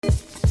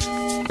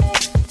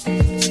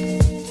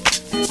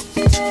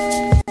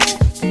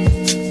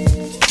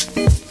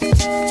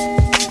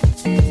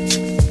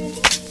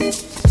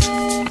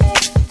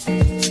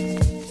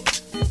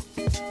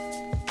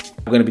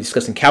We're going to be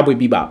discussing Cowboy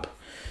Bebop,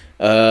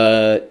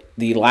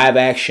 the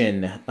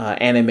live-action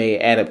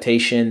anime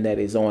adaptation that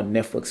is on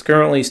Netflix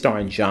currently,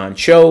 starring John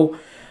Cho,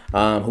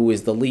 who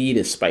is the lead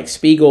as Spike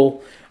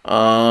Spiegel.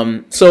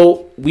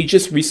 So we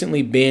just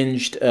recently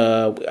binged,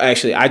 I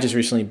just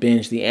recently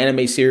binged the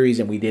anime series,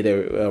 and we did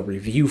a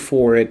review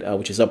for it,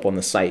 which is up on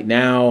the site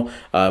now.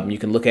 You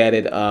can look at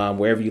it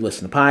wherever you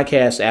listen to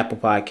podcasts, Apple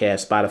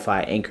Podcasts,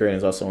 Spotify, Anchor, and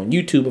it's also on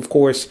YouTube, of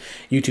course,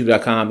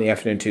 youtube.com, The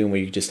Afternoon Tune,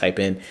 where you just type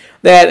in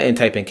that and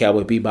type in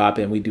Cowboy Bebop,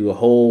 and we do a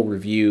whole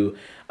review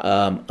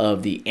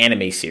of the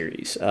anime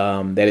series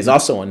that is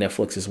also on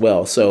Netflix as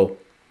well. So,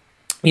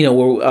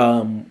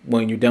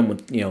 when you're done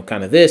with,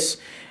 kind of this,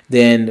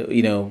 then,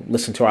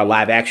 listen to our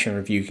live action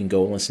review. You can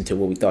go and listen to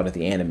what we thought of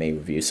the anime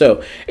review.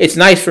 So it's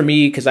nice for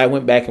me because I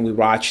went back and we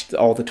watched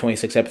all the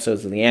 26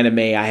 episodes of the anime.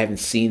 I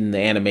haven't seen the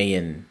anime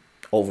in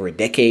over a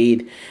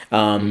decade.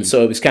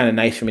 So it was kind of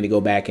nice for me to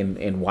go back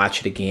and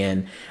watch it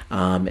again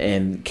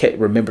and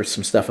remember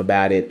some stuff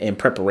about it in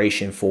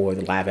preparation for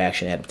the live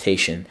action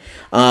adaptation.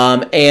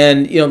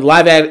 The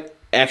live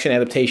action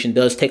adaptation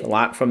does take a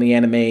lot from the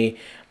anime.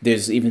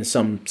 There's even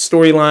some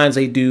storylines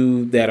they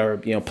do that are,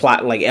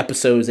 plot like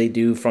episodes they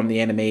do from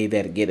the anime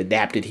that get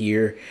adapted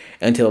here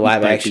into the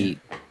live action.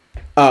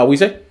 We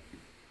say?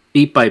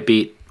 Beat by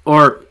beat,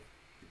 or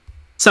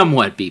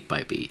somewhat beat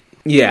by beat.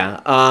 Yeah.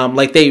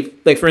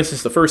 For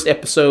instance, the first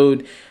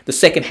episode, the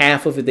second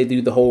half of it, they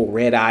do the whole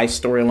Red Eye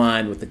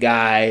storyline with the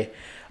guy,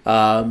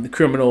 the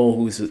criminal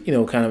who's,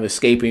 kind of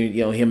escaping,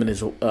 him and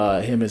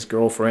his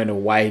girlfriend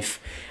or wife.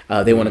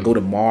 They want to go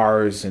to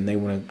Mars and they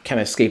want to kind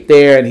of escape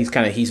there, and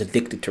he's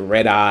addicted to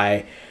Red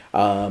Eye.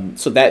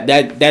 So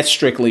that's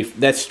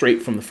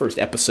straight from the first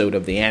episode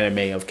of the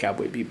anime of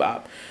Cowboy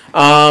Bebop.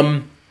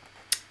 I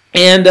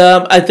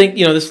think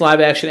this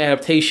live action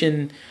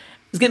adaptation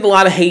is getting a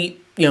lot of hate.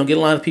 Getting a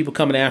lot of people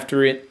coming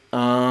after it.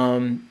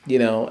 And kind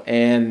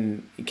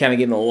of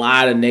getting a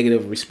lot of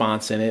negative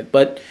response in it.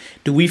 But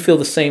do we feel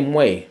the same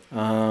way?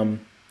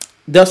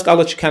 Dusk, I'll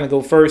let you kind of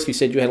go first. You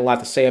said you had a lot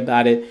to say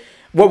about it.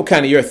 What were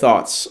kind of your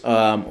thoughts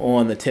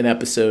on the 10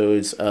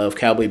 episodes of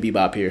Cowboy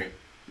Bebop here?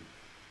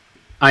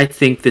 I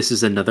think this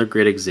is another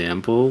great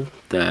example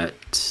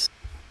that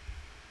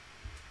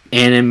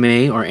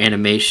anime or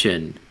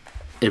animation,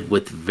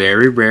 with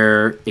very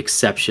rare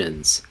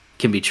exceptions,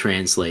 can be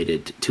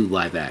translated to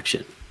live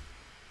action.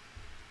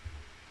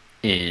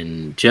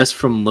 And just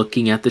from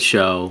looking at the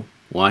show,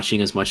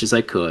 watching as much as I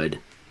could,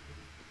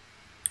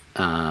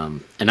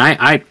 and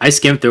I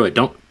skimmed through it.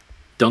 Don't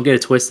get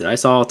it twisted. I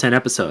saw all 10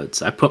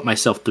 episodes. I put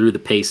myself through the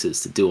paces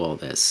to do all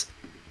this.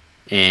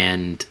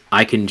 And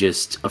I can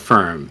just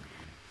affirm,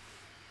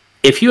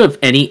 if you have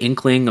any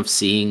inkling of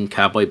seeing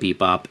Cowboy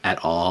Bebop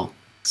at all,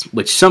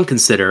 which some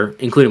consider,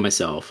 including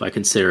myself, I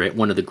consider it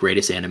one of the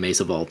greatest animes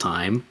of all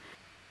time,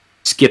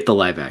 skip the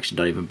live action.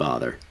 Don't even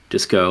bother.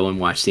 Just go and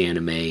watch the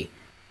anime,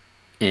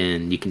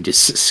 and you can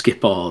just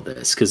skip all of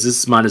this, because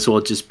this might as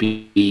well just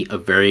be a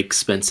very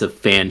expensive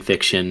fan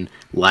fiction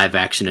live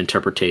action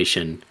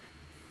interpretation,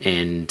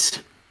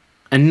 and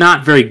a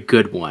not very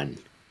good one.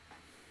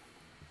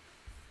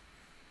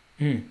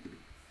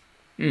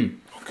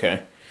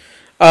 Okay.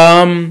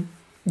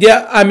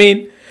 Yeah, I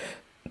mean,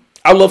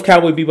 I love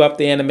Cowboy Bebop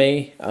the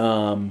anime.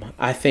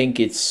 I think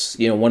it's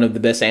one of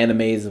the best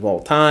animes of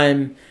all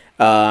time.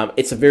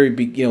 It's a very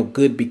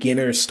good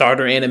beginner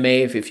starter anime.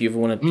 If you ever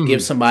want to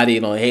give somebody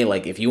hey,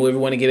 like if you ever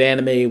want to get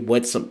anime,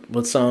 what's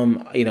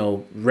some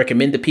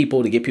recommend to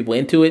people to get people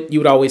into it, you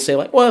would always say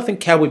like, well, I think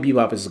Cowboy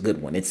Bebop is a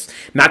good one. It's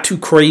not too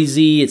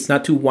crazy, it's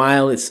not too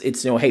wild.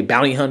 It's hey,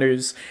 bounty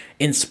hunters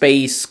in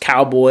space,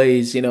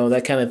 cowboys,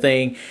 that kind of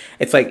thing.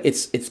 It's like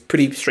it's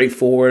pretty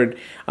straightforward.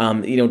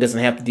 Doesn't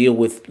have to deal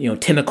with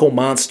tentacle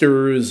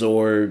monsters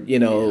or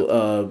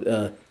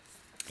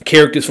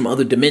characters from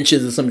other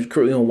dimensions and some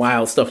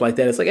wild stuff like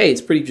that. It's like, hey,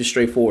 it's pretty just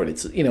straightforward.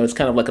 It's it's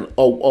kind of like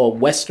a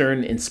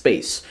western in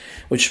space,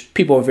 which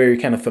people are very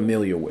kind of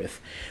familiar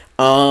with.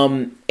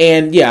 And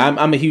yeah,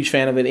 I'm a huge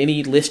fan of it.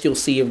 Any list you'll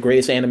see of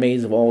greatest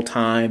animes of all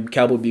time,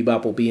 Cowboy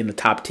Bebop will be in the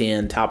top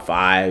 10, top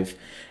 5,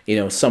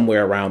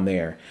 somewhere around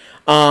there.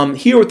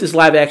 Here with this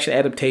live action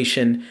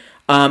adaptation,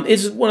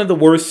 is it one of the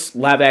worst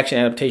live action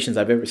adaptations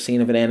I've ever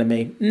seen of an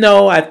anime?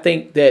 No, I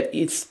think that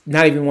it's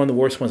not even one of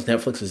the worst ones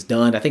Netflix has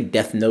done. I think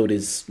Death Note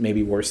is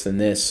maybe worse than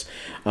this.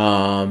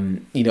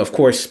 Of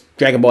course,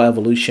 Dragon Ball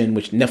Evolution,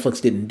 which Netflix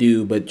didn't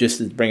do, but just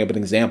to bring up an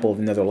example of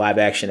another live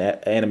action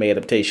anime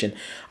adaptation,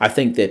 I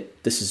think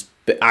that this is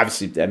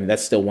obviously, I mean,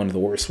 that's still one of the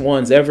worst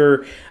ones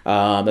ever.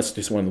 That's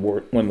just one of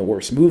the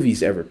worst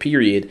movies ever,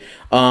 period.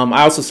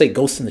 I also say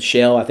Ghost in the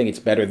Shell. I think it's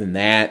better than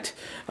that,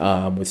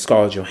 with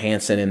Scarlett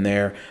Johansson in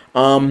there.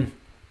 Let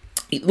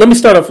me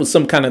start off with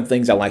some kind of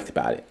things I liked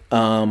about it.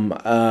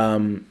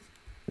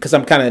 Because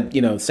I'm kind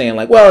of, saying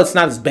like, well, it's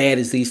not as bad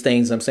as these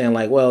things. I'm saying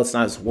like, well, it's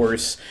not as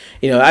worse.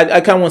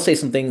 I kind of want to say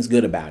some things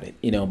good about it,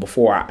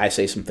 before I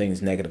say some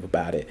things negative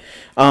about it.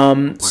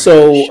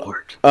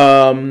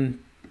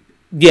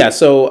 Yeah,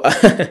 so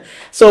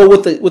so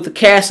with the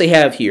cast they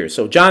have here,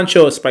 so John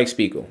Cho is Spike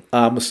Spiegel,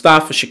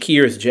 Mustafa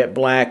Shakir is Jet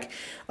Black,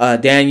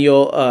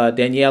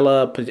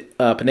 Daniela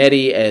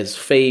Panetti as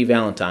Faye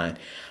Valentine.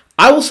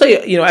 I will say,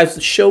 as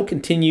the show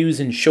continues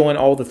and showing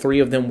all the three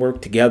of them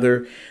work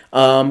together,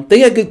 they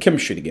got good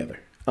chemistry together.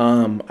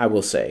 I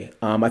will say,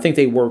 I think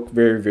they work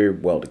very, very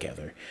well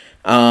together.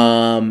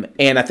 And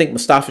I think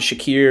Mustafa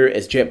Shakir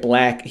as Jet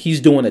Black,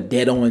 he's doing a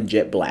dead-on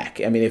Jet Black.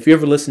 I mean, if you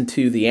ever listen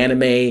to the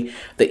anime,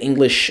 the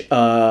English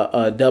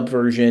dub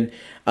version,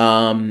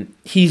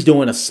 he's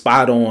doing a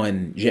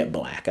spot-on Jet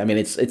Black. I mean,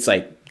 it's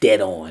like dead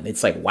on.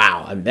 It's like,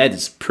 wow, I mean, that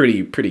is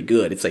pretty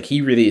good. It's like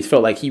it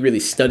felt like he really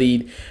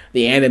studied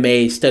the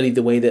anime, studied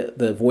the way that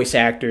the voice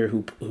actor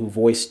who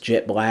voiced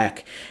Jet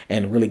Black,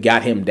 and really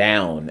got him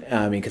down.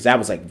 I mean, because that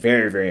was like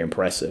very, very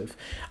impressive.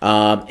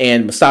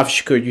 And Mustafa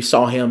Shakur, you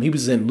saw him. He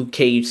was in Luke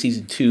Cage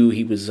season 2.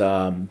 He was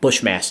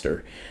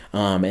Bushmaster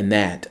in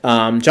that.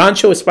 John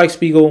Cho as Spike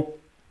Spiegel,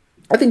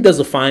 I think does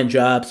a fine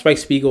job. Spike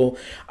Spiegel,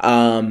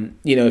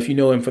 if you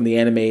know him from the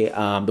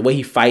anime, the way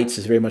he fights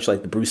is very much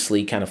like the Bruce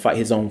Lee kind of fight,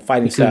 his own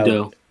fighting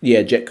style.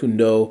 Yeah, Jet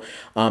Kundo.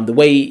 The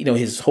way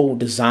his whole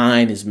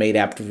design is made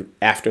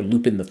after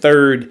Lupin the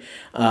Third.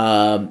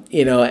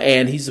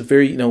 And he's a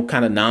very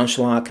kind of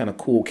nonchalant, kind of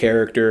cool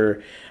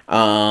character.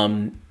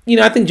 I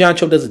think John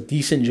Cho does a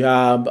decent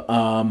job.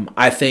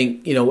 I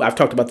think I've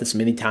talked about this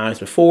many times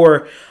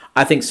before.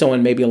 I think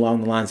someone maybe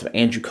along the lines of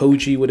Andrew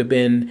Koji would have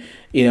been,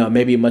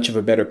 maybe much of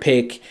a better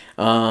pick.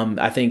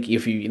 I think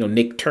if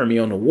Nick turned me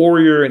on the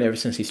Warrior, and ever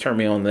since he's turned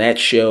me on that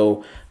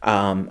show,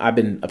 I've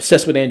been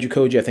obsessed with Andrew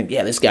Koji. I think,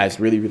 this guy's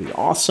really, really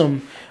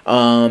awesome.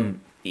 And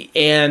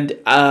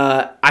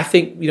I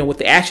think, with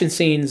the action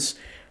scenes,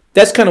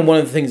 that's kind of one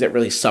of the things that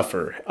really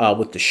suffer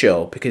with the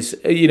show, because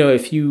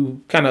if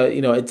you kind of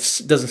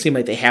it doesn't seem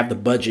like they have the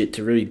budget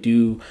to really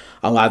do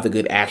a lot of the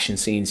good action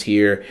scenes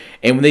here.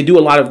 And when they do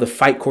a lot of the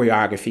fight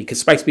choreography, because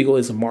Spike Spiegel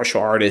is a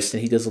martial artist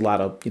and he does a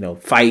lot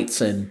of fights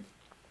and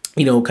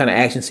kind of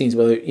action scenes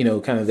with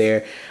kind of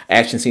their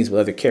action scenes with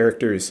other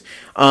characters.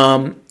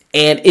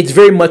 And it's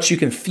very much, you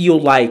can feel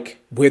like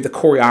where the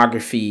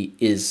choreography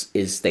is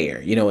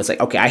there. It's like,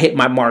 okay, I hit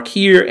my mark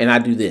here and I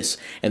do this.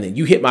 And then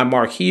you hit my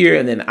mark here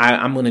and then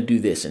I'm going to do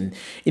this. And,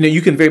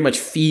 you can very much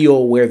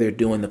feel where they're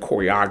doing the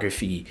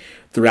choreography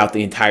throughout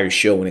the entire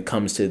show when it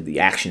comes to the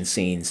action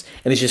scenes.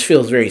 And it just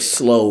feels very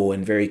slow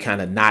and very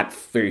kind of not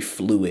very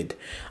fluid.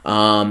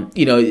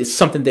 It's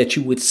something that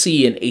you would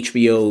see in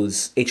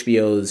HBO's,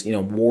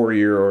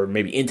 Warrior, or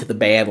maybe Into the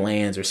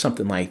Badlands or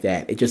something like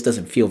that. It just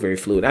doesn't feel very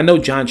fluid. I know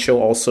John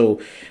Cho also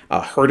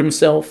hurt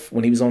himself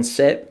when he was on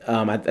set.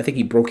 I think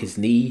he broke his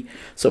knee.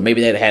 So maybe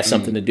that has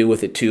something to do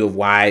with it too, of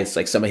why it's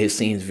like some of his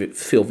scenes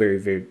feel very,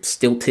 very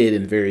stilted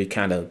and very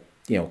kind of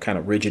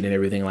rigid and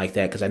everything like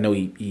that, because I know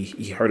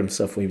he hurt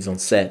himself when he was on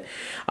set,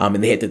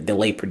 and they had to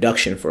delay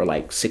production for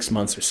like 6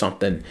 months or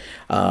something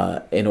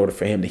in order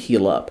for him to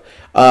heal up.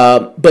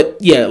 But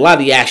yeah, a lot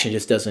of the action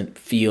just doesn't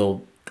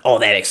feel all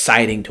that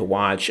exciting to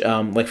watch.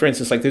 Like for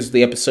instance, like there's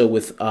the episode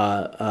with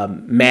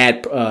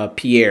Mad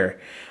Pierre,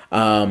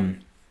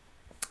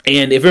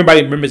 and if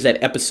everybody remembers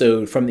that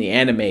episode from the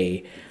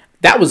anime,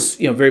 that was,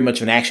 very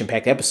much an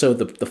action-packed episode.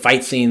 The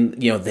fight scene,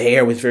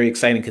 there was very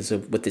exciting because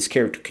of what this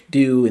character could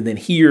do. And then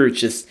here, it's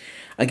just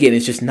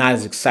not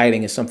as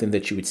exciting as something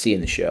that you would see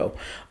in the show.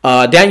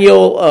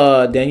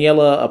 Daniela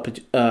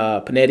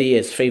Panetti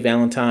as Faye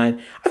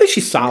Valentine. I think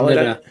she's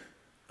solid.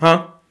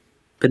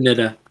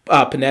 Panetta.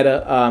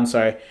 Panetta. I'm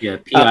sorry. Yeah,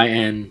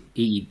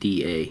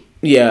 Pineeda.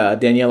 Yeah,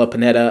 Daniela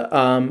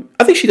Panetta.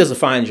 I think she does a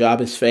fine job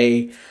as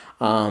Faye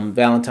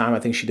Valentine. I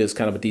think she does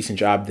kind of a decent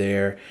job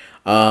there.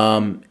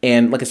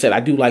 And like I said,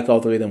 I do like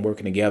all three of them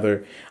working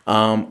together.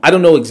 I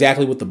don't know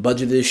exactly what the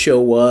budget of this show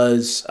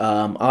was.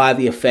 A lot of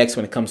the effects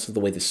when it comes to the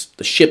way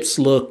the ships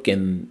look,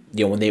 and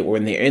when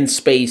they're in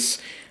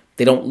space,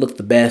 they don't look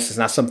the best. It's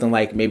not something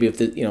like maybe if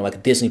like a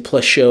Disney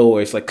Plus show,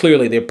 where it's like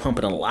clearly they're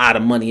pumping a lot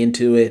of money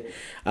into it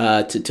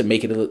to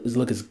make it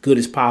look as good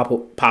as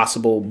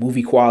possible,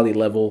 movie quality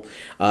level.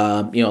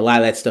 A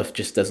lot of that stuff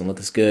just doesn't look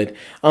as good.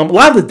 A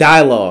lot of the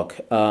dialogue,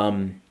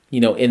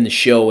 in the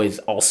show is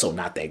also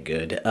not that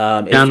good.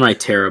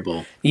 Downright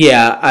terrible.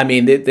 Yeah, I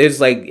mean,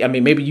 there's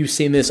maybe you've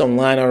seen this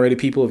online already,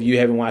 people, if you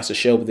haven't watched the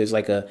show, but there's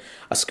like a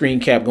screen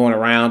cap going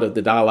around of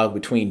the dialogue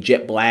between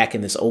Jet Black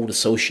and this old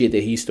associate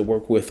that he used to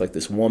work with, like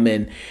this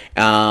woman.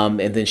 And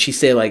then she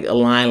said like a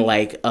line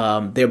like,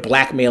 they're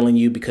blackmailing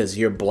you because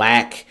you're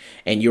black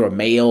and you're a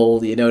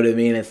male, you know what I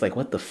mean? It's like,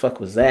 what the fuck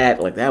was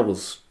that? Like, that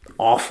was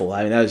awful.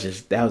 I mean, that was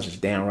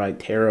just downright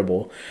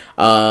terrible.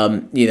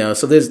 So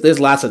there's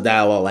lots of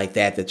dialogue like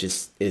that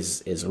just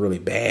is really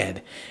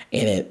bad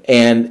in it.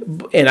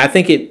 And I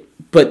think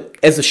but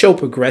as the show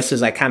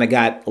progresses, I kind of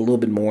got a little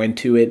bit more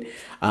into it.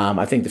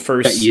 I think the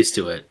first, got used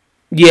to it.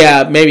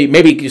 Yeah,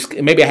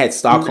 maybe I had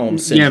Stockholm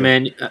syndrome. Yeah,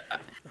 man.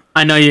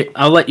 I know you.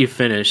 I'll let you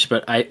finish,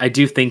 but I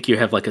do think you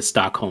have like a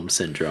Stockholm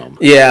syndrome.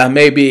 Yeah,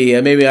 maybe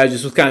I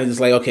just was kind of just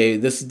like, okay,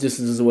 this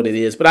is what it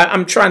is. But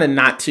I'm trying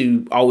not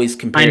to always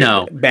compare. I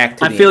know. Back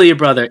to. I feel you,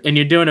 brother, and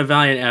you're doing a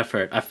valiant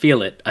effort. I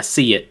feel it. I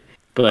see it.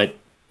 But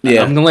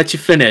Yeah. I'm gonna let you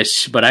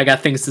finish, but I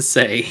got things to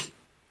say.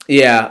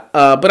 Yeah,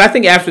 but I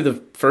think after the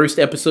first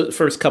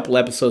couple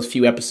episodes,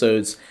 few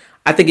episodes,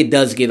 I think it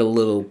does get a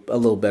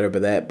little better by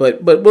that.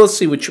 But we'll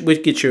see which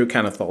get your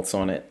kind of thoughts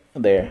on it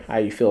there. How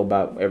you feel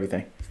about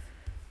everything?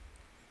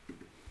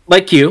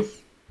 Like you,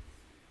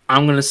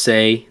 I'm gonna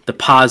say the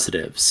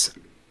positives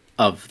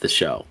of the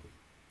show.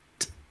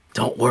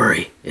 Don't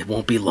worry, it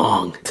won't be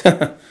long.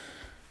 All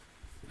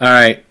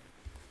right.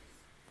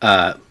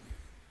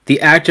 The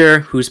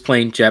actor who's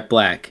playing Jet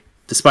Black,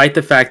 despite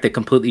the fact that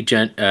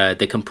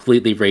they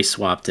completely race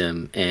swapped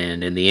him,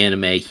 and in the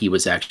anime he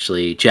was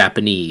actually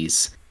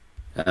Japanese.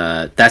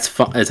 That's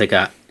fun. As I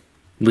got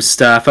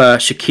Mustafa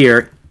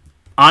Shakir,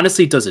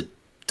 honestly does a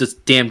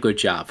damn good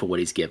job for what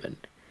he's given.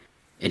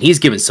 And he's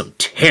given some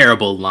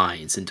terrible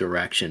lines and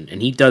direction,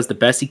 and he does the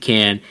best he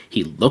can.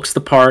 He looks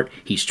the part.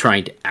 He's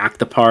trying to act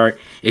the part.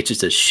 It's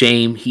just a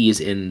shame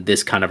he's in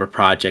this kind of a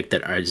project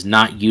that is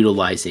not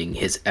utilizing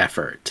his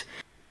effort.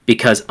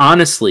 Because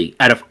honestly,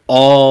 out of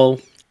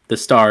all the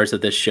stars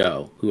of this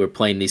show who are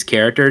playing these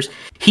characters,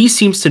 he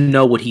seems to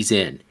know what he's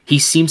in. He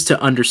seems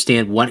to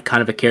understand what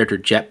kind of a character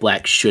Jet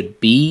Black should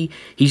be.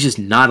 He's just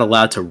not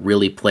allowed to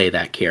really play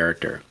that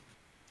character.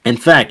 In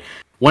fact,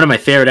 one of my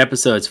favorite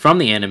episodes from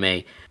the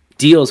anime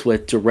deals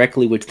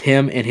directly with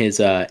him and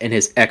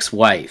his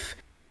ex-wife.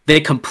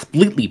 They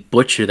completely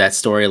butcher that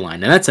storyline,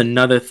 and that's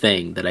another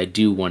thing that I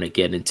do want to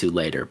get into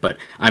later. But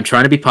I'm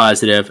trying to be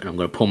positive, and I'm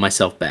going to pull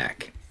myself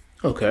back.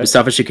 Okay.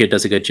 Mustafa Shakir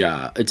does a good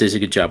job. It does a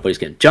good job what he's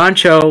getting. John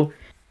Cho,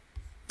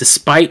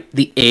 despite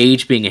the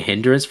age being a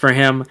hindrance for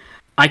him,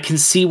 I can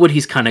see what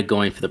he's kind of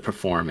going for the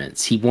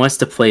performance. He wants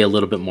to play a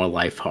little bit more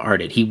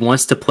lighthearted. He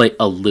wants to play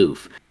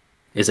aloof.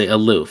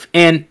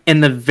 And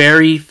in the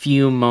very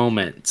few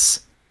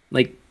moments,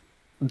 like,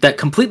 that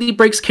completely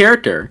breaks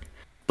character,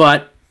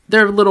 but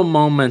there are little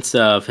moments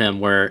of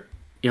him where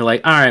you're like,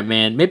 all right,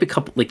 man, maybe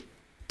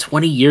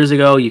 20 years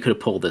ago you could have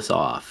pulled this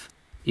off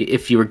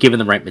if you were given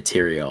the right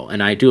material,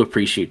 and I do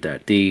appreciate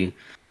that.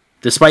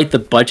 Despite the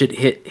budget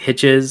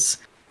hitches,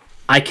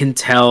 I can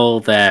tell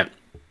that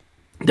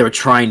they were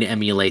trying to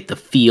emulate the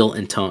feel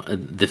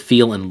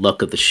and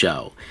look of the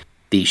show.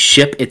 The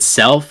ship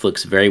itself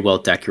looks very well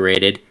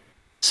decorated.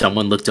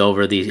 Someone looked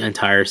over the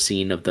entire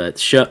scene of that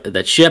ship,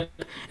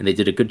 and they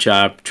did a good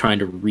job trying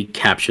to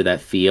recapture that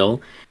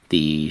feel.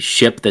 The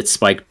ship that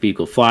Spike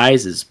Beagle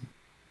flies is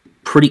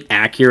pretty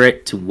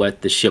accurate to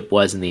what the ship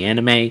was in the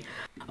anime,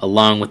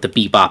 along with the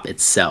Bebop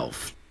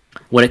itself.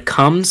 When it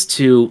comes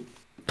to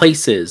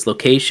places,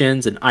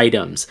 locations, and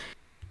items,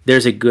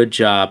 there's a good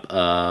job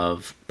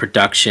of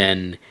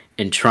production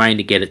and trying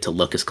to get it to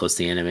look as close to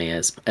the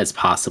anime as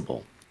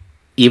possible.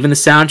 Even the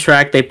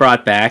soundtrack they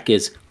brought back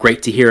is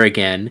great to hear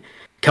again.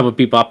 Cowboy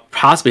Bebop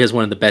possibly has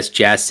one of the best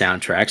jazz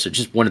soundtracks, or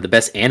just one of the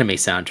best anime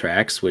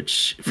soundtracks,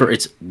 which, for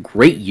its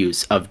great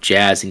use of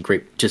jazz and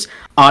great, just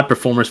odd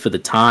performers for the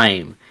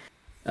time,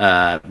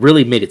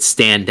 really made it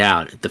stand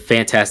out. The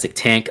fantastic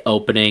tank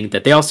opening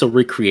that they also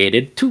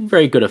recreated to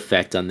very good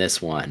effect on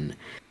this one.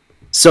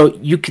 So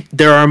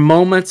there are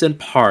moments and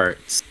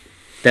parts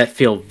that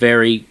feel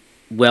very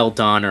well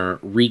done or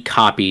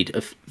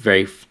recopied,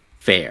 very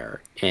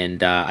fair,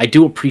 and I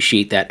do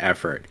appreciate that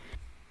effort.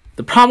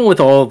 The problem with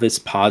all of this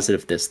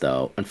positiveness,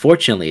 though,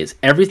 unfortunately, is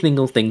every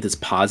single thing that's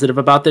positive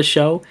about this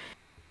show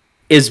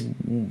is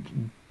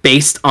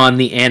based on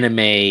the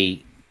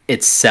anime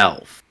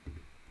itself.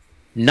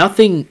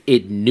 Nothing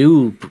it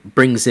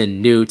brings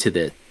in new to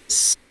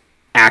this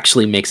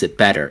actually makes it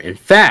better. In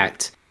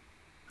fact,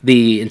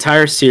 the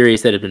entire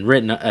series that had been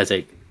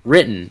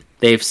written,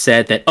 they've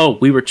said that,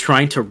 we were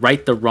trying to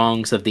right the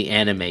wrongs of the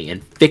anime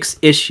and fix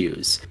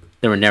issues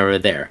that were never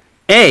there.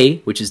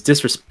 Which is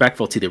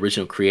disrespectful to the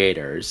original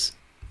creators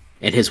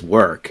and his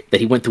work, that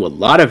he went through a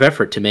lot of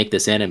effort to make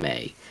this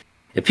anime.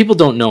 If people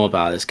don't know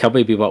about this,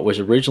 Cowboy Bebop was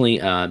originally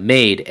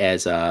made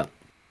to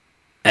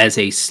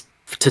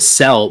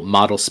sell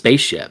model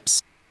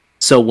spaceships.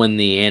 So when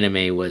the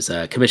anime was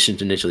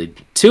commissioned initially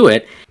to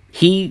it,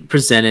 he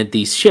presented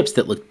these ships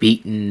that looked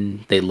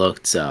beaten, they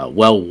looked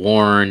well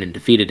worn and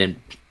defeated, and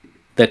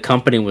the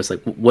company was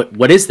like,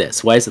 what is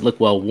this? Why does it look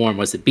well worn?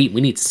 Why is it beaten?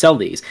 We need to sell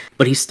these.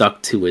 But he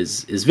stuck to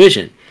his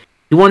vision.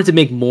 He wanted to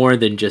make more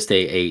than just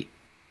a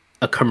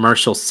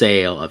commercial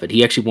sale of it.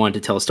 He actually wanted to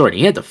tell a story.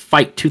 He had to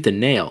fight tooth and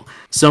nail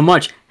so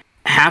much.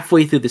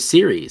 Halfway through the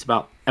series,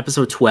 about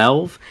episode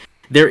 12,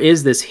 there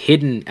is this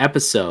hidden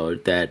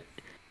episode that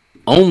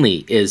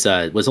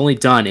was only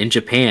done in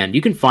Japan.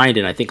 You can find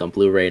it, I think, on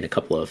Blu-ray and a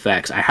couple of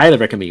effects. I highly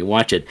recommend you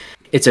watch it.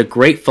 It's a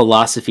great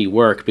philosophy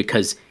work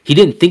because he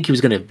didn't think he was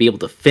going to be able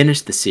to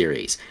finish the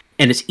series.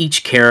 And it's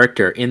each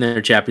character in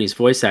their Japanese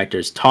voice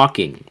actors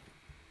talking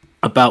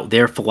about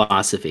their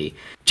philosophy.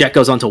 Jack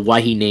goes on to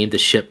why he named the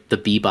ship the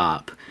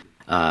Bebop.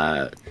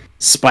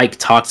 Spike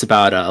talks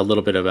about a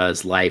little bit about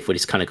his life, what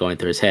he's kind of going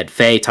through his head.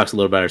 Faye talks a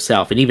little about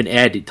herself. And even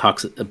Ed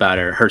talks about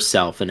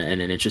herself in an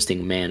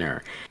interesting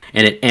manner.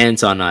 And it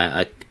ends on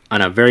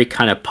a very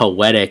kind of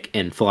poetic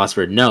and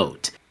philosopher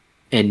note.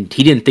 And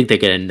he didn't think they'd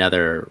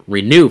get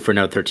renew for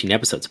another 13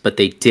 episodes, but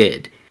they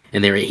did.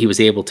 and he was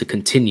able to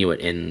continue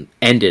it and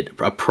end it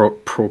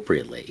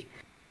appropriately.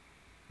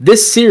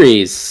 This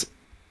series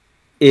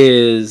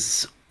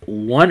is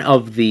one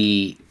of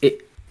the...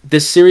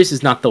 this series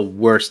is not the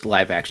worst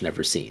live action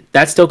ever seen.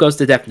 That still goes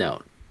to Death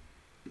Note.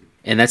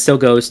 And that still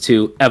goes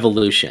to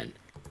Evolution.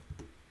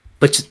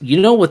 But you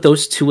know what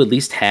those two at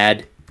least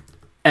had?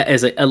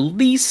 At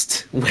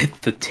least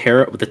with the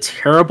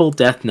terrible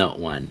Death Note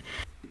one,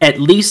 at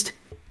least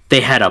they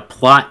had a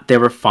plot they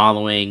were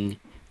following,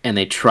 and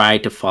they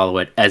tried to follow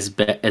it as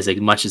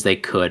much as they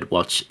could,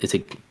 as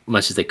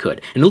much as they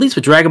could. And at least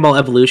with Dragon Ball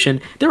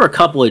Evolution, there were a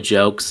couple of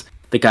jokes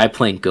the guy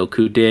playing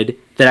Goku did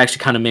that actually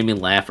kind of made me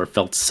laugh or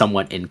felt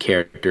somewhat in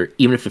character,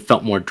 even if it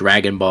felt more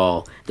Dragon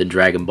Ball than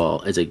Dragon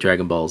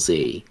Ball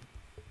Z.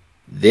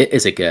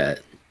 The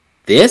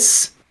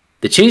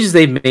changes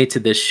they've made to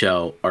this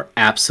show are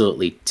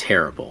absolutely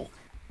terrible.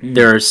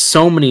 There are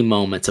so many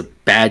moments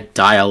of bad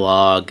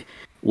dialogue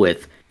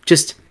with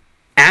just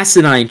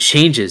asinine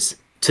changes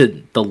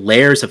to the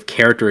layers of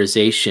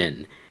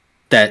characterization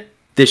that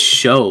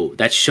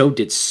show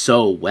did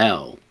so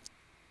well,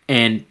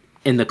 and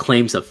in the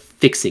claims of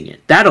fixing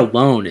it. That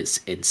alone is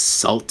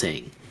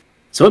insulting.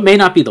 So it may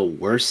not be the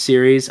worst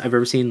series I've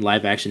ever seen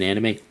live action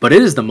anime, but it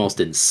is the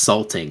most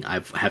insulting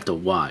I have to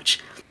watch.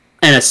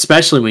 And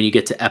especially when you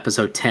get to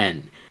episode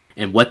 10,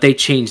 and what they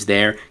changed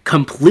there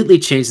completely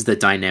changes the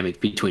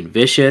dynamic between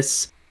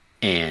Vicious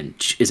and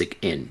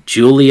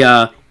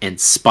Julia and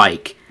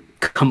Spike.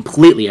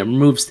 Completely, it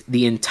removes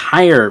the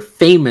entire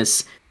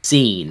famous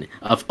scene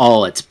of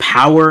all its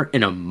power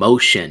and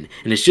emotion,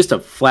 and it's just a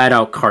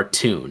flat-out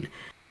cartoon.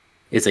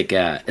 It's like,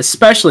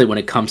 especially when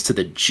it comes to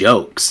the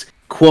jokes,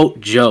 quote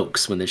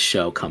jokes, when the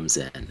show comes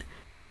in.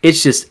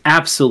 It's just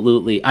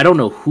absolutely, I don't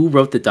know who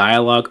wrote the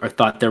dialogue or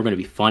thought they were going to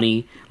be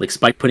funny, like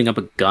Spike putting up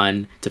a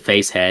gun to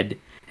Faye's head,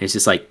 and it's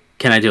just like,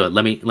 can I do it?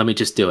 Let me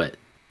just do it.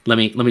 Let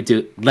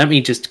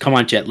me just, come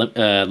on, Jet,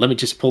 let me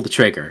just pull the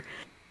trigger.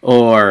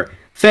 Or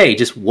Faye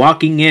just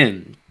walking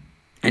in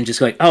and just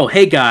going, oh,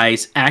 hey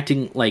guys,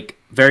 acting like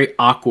very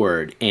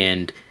awkward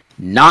and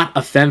not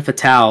a femme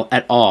fatale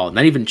at all,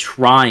 not even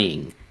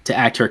trying to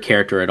act her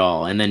character at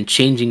all, and then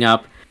changing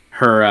up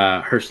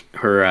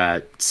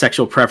her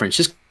sexual preference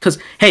just because,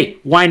 hey,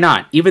 why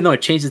not? Even though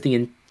it changes the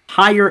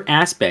entire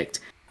aspect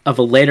of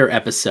a later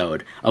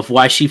episode of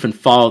why she even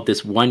followed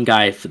this one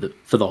guy for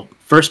the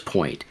first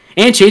point,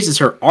 and changes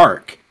her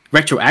arc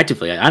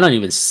retroactively. I don't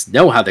even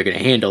know how they're going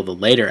to handle the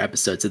later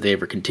episodes if they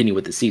ever continue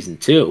with the season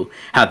 2.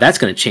 How that's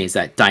going to change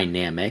that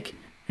dynamic.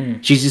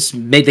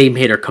 They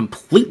made her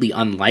completely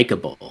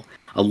unlikable.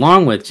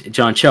 Along with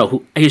John Cho,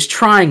 who is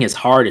trying his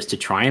hardest to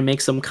try and make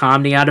some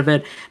comedy out of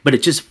it, but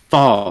it just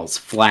falls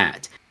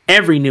flat.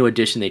 Every new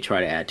addition they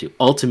try to add to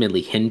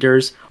ultimately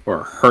hinders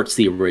or hurts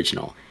the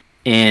original.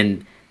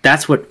 And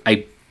that's what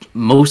I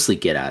mostly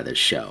get out of this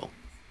show.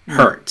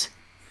 Hurt.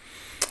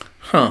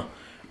 Huh.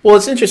 Well,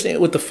 it's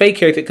interesting with the Faye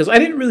character, because I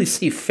didn't really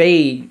see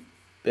Faye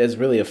as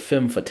really a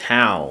femme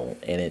fatale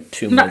in it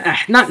too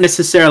much. Not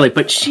necessarily,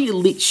 but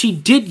she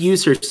did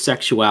use her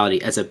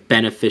sexuality as in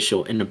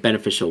a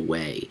beneficial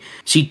way.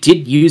 She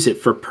did use it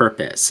for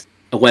purpose.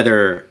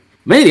 Whether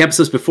many of the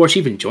episodes before she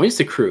even joins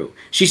the crew,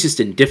 she's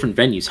just in different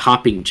venues,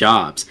 hopping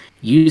jobs,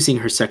 using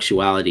her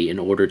sexuality in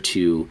order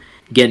to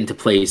get into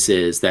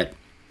places that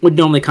would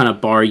normally kind of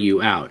bar you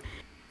out.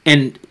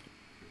 And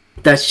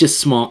that's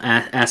just small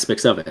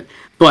aspects of it.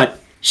 But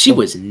she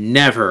was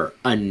never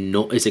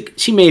annoying.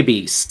 She may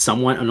be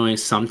somewhat annoying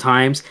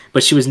sometimes,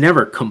 but she was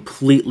never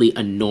completely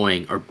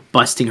annoying or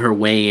busting her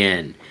way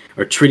in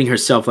or treating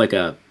herself like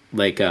a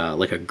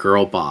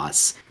girl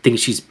boss, thinking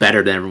she's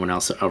better than everyone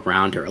else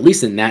around her. At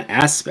least in that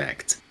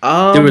aspect,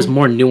 there was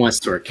more nuance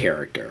to her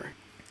character.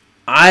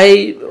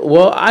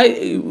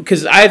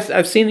 Because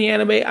I've seen the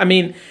anime. I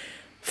mean,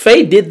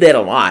 Faye did that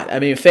a lot. I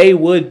mean, Faye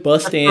would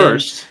bust in.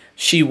 First.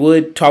 She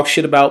would talk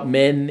shit about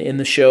men in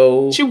the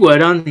show. She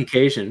would on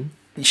occasion.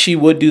 She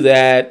would do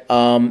that,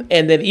 and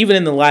then even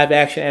in the live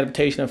action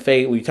adaptation of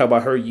Faye, we talk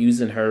about her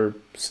using her,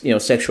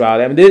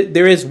 sexuality. I mean,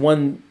 there is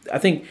one. I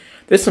think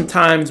there's some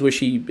times where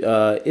she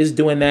is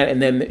doing that,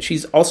 and then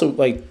she's also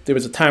like there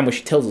was a time where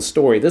she tells a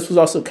story. This was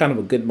also kind of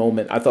a good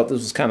moment. I thought this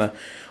was kind of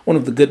one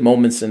of the good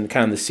moments in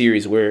kind of the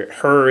series where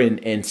her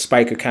and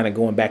Spike are kind of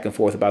going back and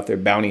forth about their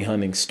bounty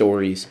hunting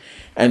stories,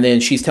 and then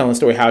she's telling a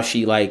story how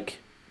she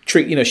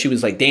she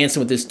was like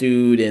dancing with this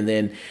dude,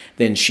 and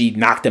then she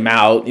knocked him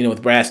out,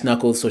 with brass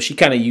knuckles. So she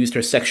kind of used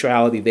her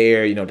sexuality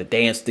there, to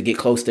dance, to get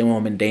close to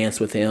him and dance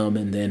with him,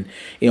 and then,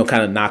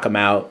 kind of knock him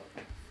out.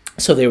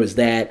 So there was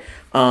that.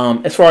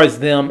 As far as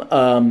them,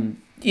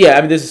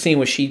 there's a scene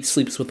where she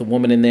sleeps with a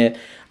woman in that.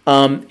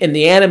 In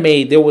the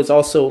anime, there was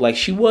also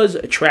she was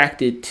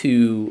attracted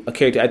to a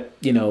character,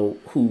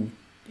 who,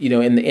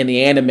 in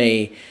the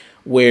anime,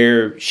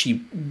 where she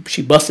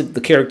busted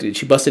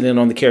in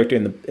on the character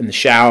in the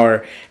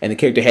shower, and the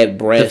character had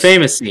breasts. The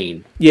famous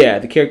scene. Yeah,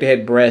 the character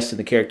had breasts, and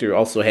the character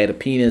also had a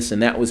penis,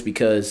 and that was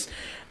because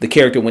the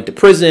character went to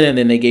prison, and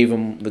then they gave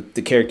him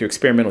the character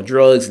experimental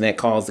drugs, and that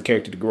caused the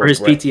character to grow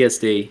his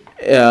PTSD,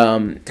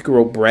 to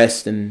grow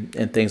breasts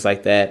and things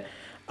like that.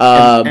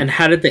 And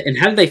how did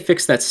they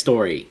fix that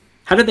story?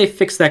 How did they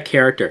fix that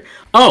character?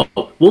 Oh,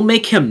 we'll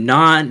make him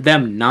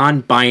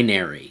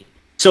non-binary.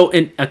 So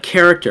a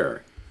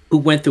character who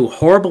went through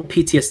horrible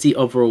PTSD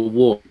over a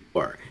war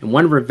and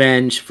wanted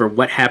revenge for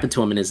what happened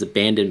to him in his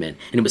abandonment,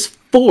 and was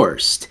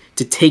forced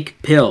to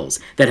take pills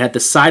that had the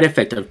side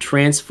effect of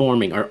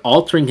transforming or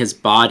altering his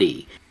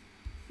body.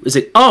 It was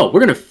like, oh, we're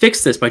gonna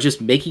fix this by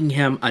just making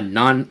him a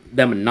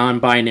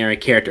non-binary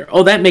character.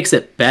 Oh, that makes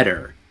it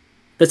better.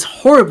 That's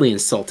horribly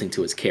insulting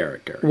to his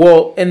character.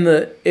 Well, in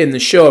the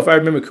show, if I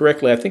remember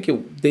correctly, I think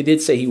they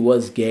did say he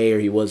was gay or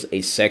he was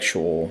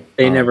asexual.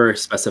 They never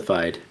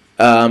specified.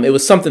 It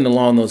was something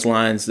along those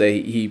lines that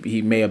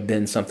he may have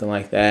been something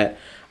like that.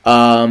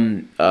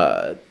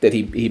 That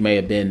he may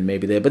have been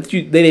maybe there, but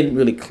they didn't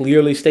really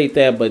clearly state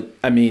that. But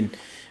I mean,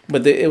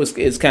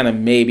 it's kind of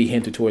maybe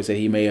hinted towards that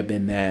he may have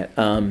been that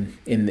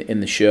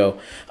in the show.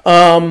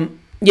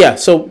 Yeah.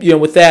 So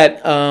with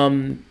that.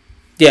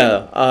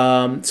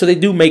 So they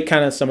do make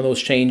kind of some of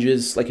those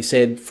changes, like you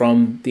said,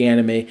 from the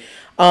anime.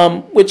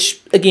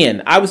 Which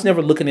again, I was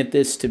never looking at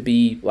this to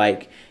be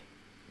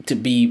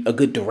a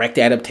good direct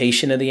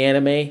adaptation of the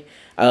anime.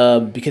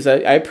 Because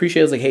I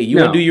appreciate it's like, hey, you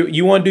want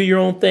to do your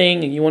own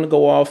thing, and you want to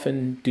go off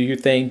and do your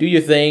thing.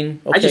 Okay.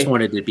 I just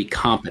wanted to be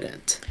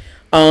competent.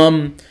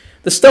 The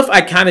stuff I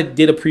kind of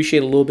did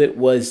appreciate a little bit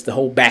was the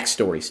whole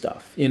backstory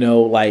stuff.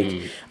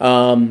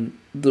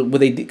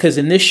 Because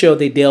in this show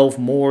they delve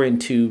more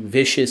into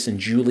Vicious and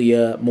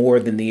Julia more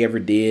than they ever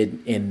did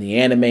in the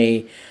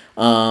anime.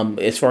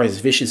 As far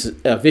as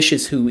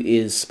Vicious, who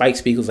is Spike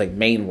Spiegel's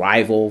main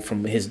rival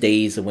from his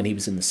days of when he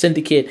was in the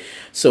Syndicate,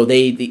 so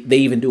they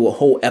even do a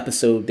whole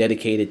episode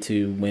dedicated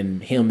to when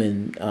him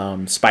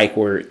and Spike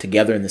were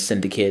together in the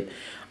Syndicate,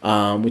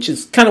 which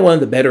is kind of one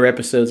of the better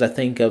episodes I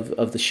think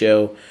of the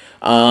show.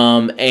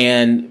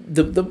 And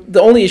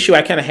the only issue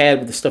I kind of had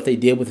with the stuff they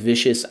did with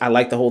Vicious, I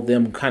like the whole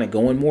them kind of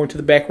going more into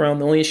the background.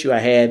 The only issue I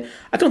had,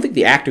 I don't think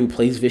the actor who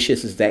plays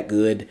Vicious is that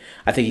good.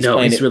 I think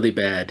he's really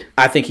bad.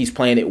 I think he's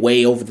playing it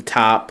way over the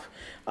top.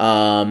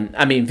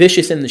 I mean,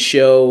 Vicious in the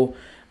show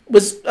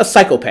was a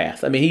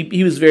psychopath. I mean,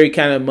 he was very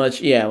kind of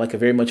much,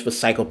 very much of a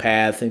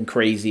psychopath and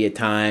crazy at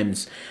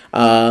times.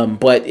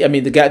 But I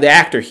mean, the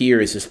actor here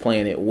is just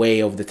playing it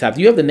way over the top.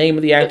 Do you have the name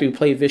of the actor who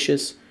played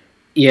Vicious?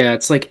 Yeah,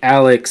 it's like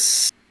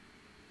Alex.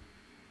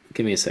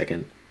 Give me a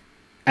second.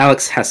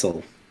 Alex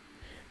Hessel.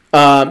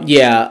 I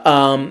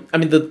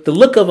mean, the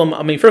look of him,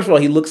 I mean, first of all,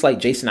 he looks like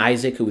Jason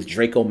Isaac, who was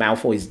Draco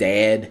Malfoy's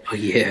dad. Oh,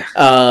 yeah.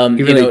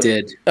 He really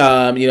did.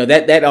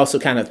 That also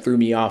kind of threw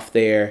me off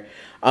there.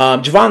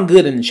 Javon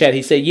Good in the chat,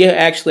 he said, yeah,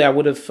 actually, I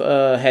would have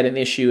had an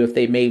issue if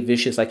they made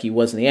Vicious like he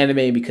was in the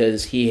anime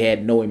because he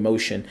had no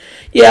emotion.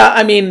 Yeah,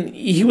 I mean,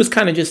 he was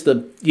kind of just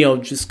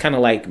just kind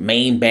of like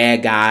main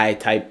bad guy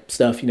type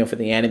stuff, for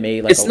the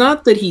anime. It's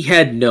not that he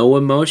had no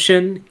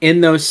emotion.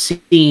 In those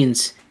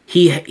scenes,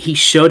 he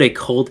showed a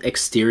cold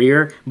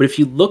exterior, but if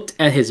you looked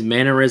at his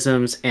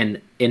mannerisms and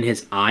in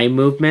his eye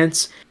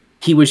movements,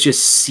 he was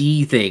just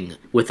seething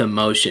with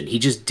emotion. He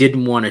just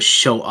didn't want to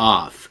show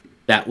off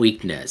that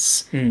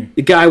weakness.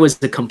 The guy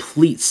was a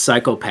complete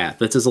psychopath.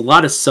 There's a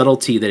lot of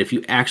subtlety that if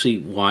you actually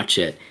watch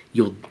it,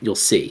 you'll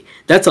see.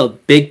 That's a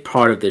big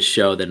part of this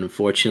show that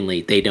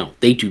unfortunately they don't.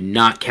 They do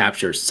not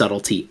capture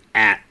subtlety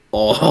at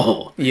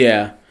all.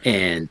 Yeah.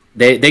 And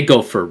they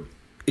go for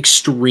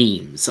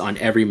extremes on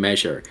every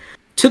measure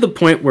to the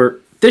point where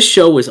this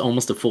show was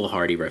almost a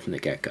foolhardy right from the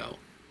get-go.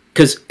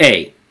 Because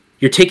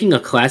you're taking a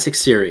classic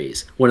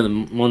series, one of the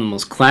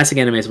most classic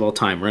animes of all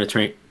time. We're going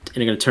to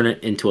turn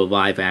it into a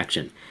live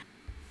action.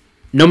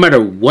 No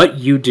matter what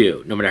you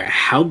do, no matter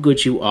how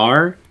good you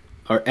are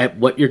or at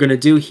what you're going to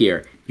do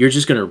here, you're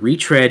just going to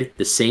retread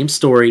the same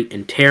story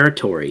and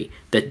territory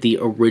that the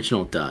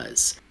original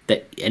does,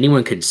 that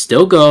anyone can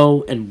still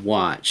go and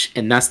watch,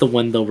 and that's the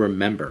one they'll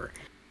remember.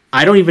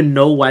 I don't even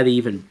know why they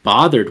even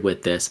bothered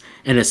with this,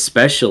 and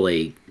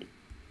especially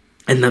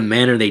in the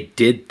manner they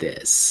did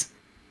this,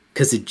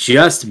 because it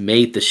just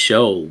made the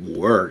show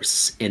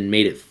worse and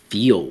made it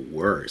feel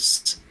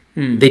worse.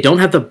 They don't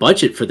have the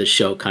budget for the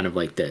show kind of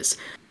like this.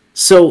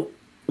 So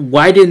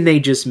why didn't they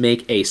just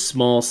make a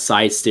small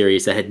side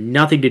series that had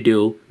nothing to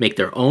do, make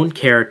their own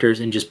characters,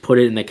 and just put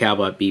it in the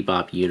Cowboy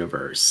Bebop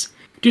universe?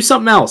 Do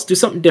something else. Do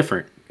something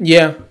different.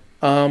 Yeah.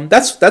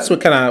 That's what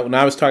kind of, when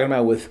I was talking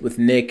about with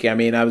Nick, I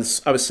mean, I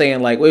was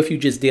saying what if you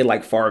just did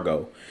like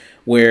Fargo,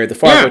 where the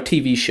Fargo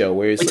TV show,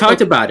 where we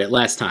talked about it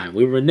last time.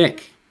 We were with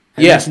Nick.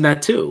 I mentioned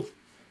that too.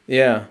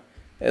 Yeah.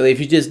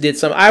 If you just did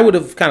some, I would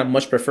have kind of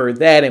much preferred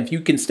that. And if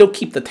you can still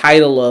keep the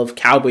title of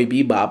Cowboy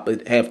Bebop,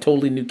 but have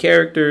totally new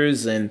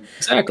characters and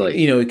exactly,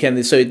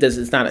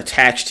 it's not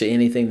attached to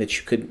anything that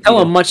you could tell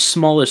a much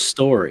smaller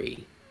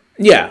story.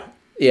 Yeah,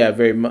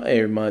 very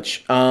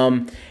much.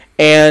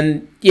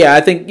 And yeah,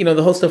 I think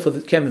the whole stuff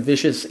with Kevin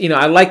Vicious,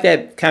 I like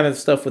that kind of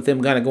stuff with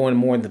them kind of going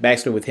more in the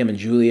backstory with him and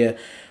Julia.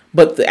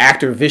 But the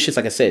actor Vicious,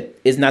 like I said,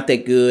 is not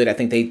that good. I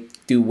think they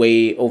do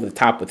way over the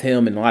top with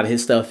him, and a lot of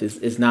his stuff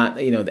is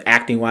not, you know, the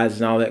acting wise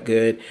is not all that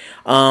good.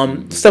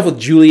 Stuff with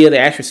Julia, the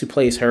actress who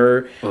plays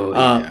her,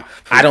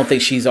 I don't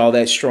think she's all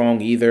that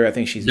strong either. I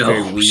think she's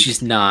very weak.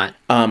 She's not.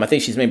 I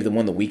think she's maybe the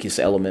one of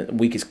the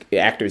weakest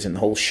actors in the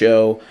whole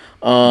show.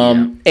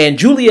 And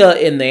Julia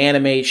in the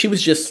anime, she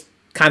was just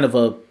kind of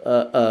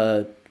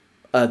a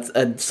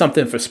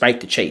something for Spike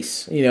to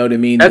chase. You know what I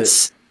mean?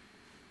 That's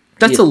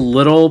a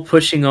little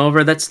pushing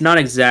over. That's not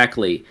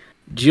exactly.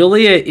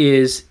 Julia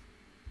is,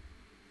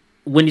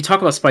 when you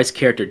talk about Spike's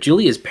character,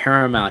 Julia is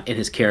paramount in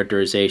his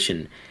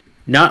characterization.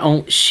 Not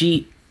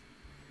only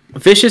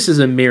Vicious is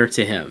a mirror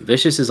to him.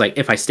 Vicious is like,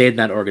 if I stayed in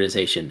that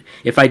organization,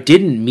 if I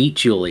didn't meet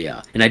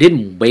Julia and I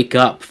didn't wake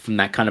up from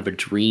that kind of a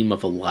dream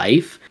of a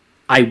life,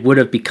 I would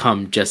have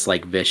become just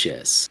like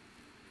Vicious.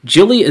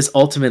 Julia is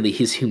ultimately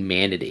his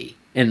humanity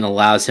and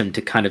allows him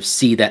to kind of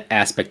see that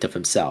aspect of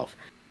himself.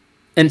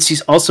 And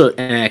she's also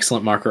an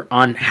excellent marker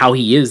on how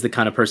he is the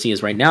kind of person he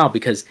is right now,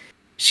 because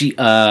he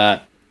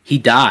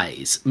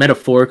dies,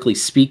 metaphorically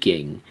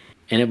speaking,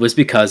 and it was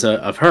because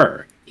of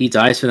her. He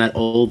dies from that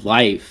old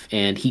life,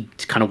 and he's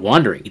kind of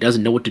wandering. He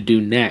doesn't know what to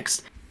do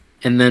next.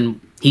 And then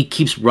he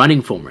keeps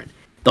running from it.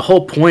 The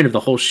whole point of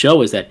the whole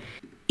show is that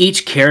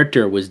each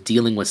character was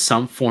dealing with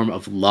some form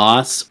of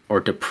loss or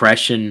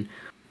depression,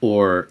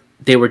 or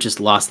they were just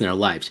lost in their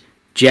lives.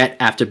 Jet,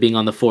 after being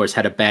on the force,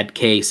 had a bad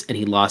case, and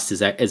he lost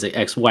his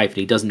ex-wife, and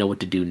he doesn't know what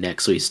to do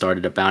next, so he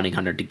started a bounty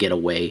hunter to get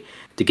away,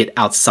 to get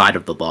outside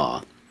of the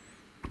law.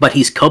 But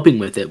he's coping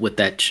with it with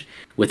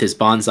his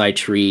bonsai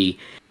tree,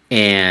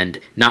 and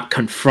not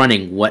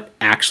confronting what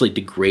actually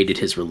degraded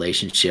his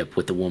relationship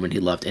with the woman he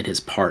loved and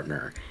his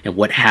partner, and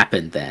what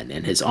happened then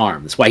in his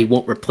arm. That's why he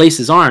won't replace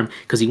his arm,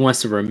 because he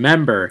wants to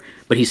remember,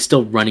 but he's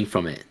still running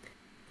from it.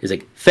 He's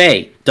like,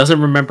 Faye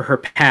doesn't remember her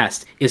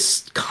past,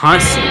 is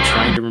constantly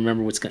trying to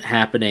remember what's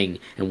happening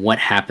and what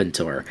happened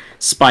to her.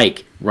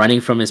 Spike, running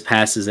from his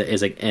past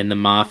is like in the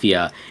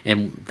mafia,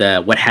 and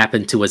what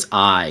happened to his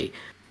eye.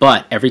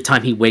 But every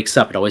time he wakes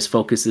up, it always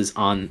focuses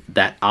on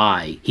that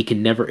eye. He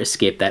can never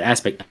escape that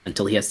aspect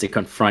until he has to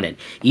confront it.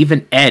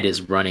 Even Ed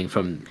is running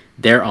from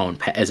their own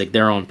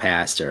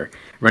past, or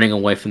running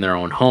away from their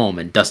own home,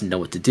 and doesn't know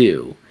what to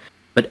do.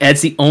 But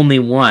Ed's the only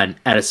one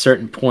at a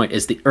certain point,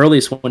 is the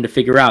earliest one to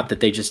figure out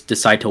that they just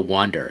decide to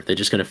wander. They're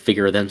just going to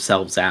figure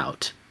themselves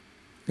out.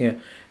 Yeah.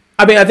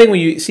 I mean, I think when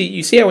you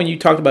see how when you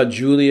talked about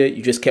Julia,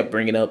 you just kept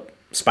bringing up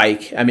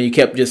Spike. I mean, you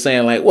kept just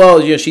saying like,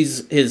 well, you know,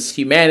 she's his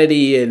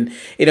humanity, and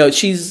you know,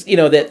 she's, you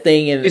know, that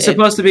thing. And it's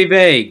supposed to be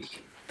vague.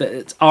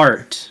 It's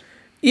art.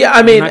 Yeah,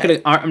 I mean,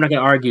 I'm not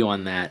gonna argue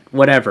on that.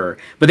 Whatever.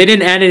 But they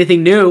didn't add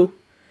anything new.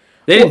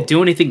 They didn't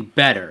do anything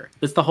better.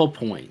 That's the whole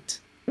point.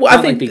 Well,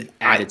 I think they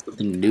added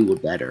something new or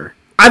better.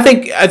 I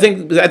think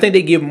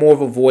they give more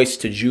of a voice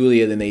to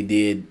Julia than they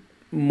did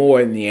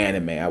more in the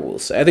anime. I will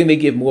say, I think they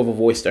give more of a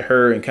voice to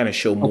her and kind of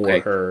show more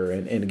of her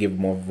and give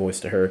more of a voice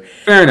to her.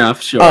 Fair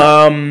enough.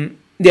 Sure.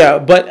 Yeah,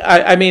 but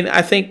I mean,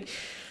 I think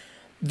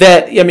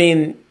that, I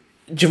mean,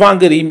 Javon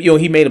Good,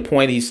 he made a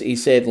point. He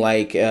said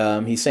like,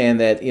 he's saying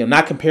that, you know,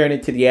 not comparing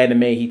it to the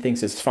anime, he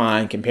thinks it's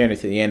fine. Comparing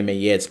it to the anime,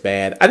 yeah, it's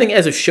bad. I think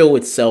as a show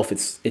itself,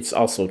 it's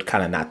also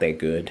kind of not that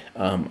good.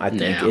 I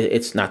think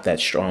it's not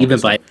that strong. Even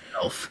by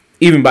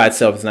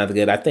itself, it's not that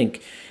good. I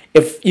think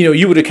if, you know,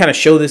 you were to kind of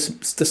show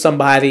this to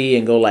somebody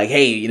and go like,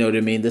 hey, you know what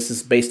I mean, this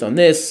is based on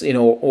this, you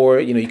know, or,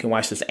 you know, you can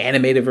watch this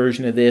animated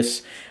version of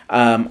this.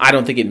 I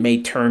don't think it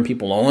may turn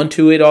people on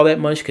to it all that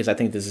much, because I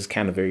think this is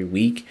kind of very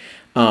weak.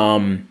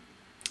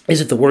 Is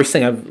it the worst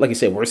thing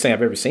worst thing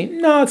I've ever seen?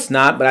 No, it's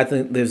not. But I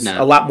think there's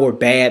a lot more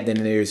bad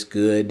than there's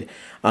good,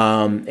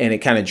 and it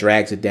kind of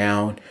drags it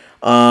down.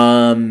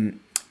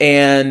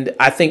 And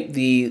I think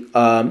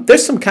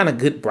there's some kind of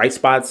good bright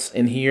spots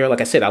in here.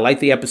 Like I said, I like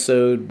the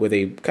episode where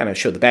they kind of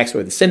show the backstory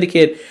of the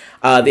Syndicate.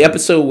 The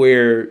episode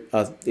where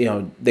you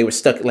know, they were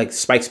stuck, like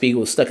Spike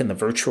Spiegel was stuck in the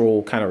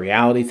virtual kind of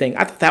reality thing.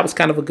 I thought that was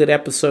kind of a good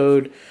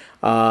episode.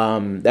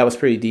 That was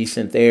pretty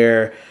decent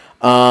there.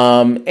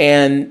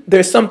 And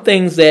there's some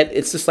things that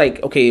it's just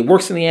like, okay, it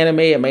works in the anime,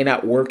 it may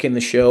not work in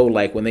the show.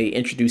 Like when they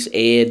introduce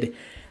Ed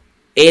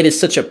is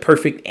such a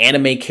perfect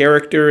anime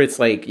character. It's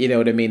like, you know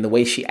what I mean, the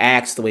way she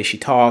acts, the way she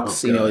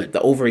talks, you know, the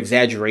over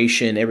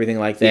exaggeration, everything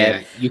like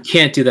that. Yeah, you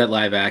can't do that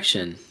live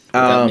action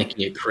without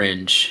making it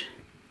cringe.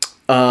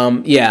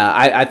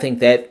 I think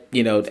that,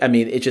 you know, I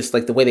mean, it's just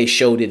like the way they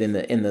showed it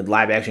in the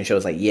live action show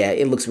is like, yeah,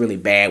 it looks really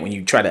bad when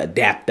you try to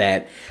adapt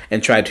that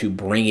and try to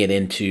bring it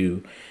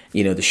into,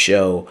 you know, the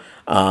show.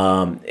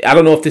 I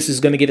don't know if this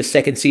is going to get a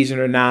second season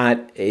or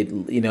not.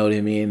 You know what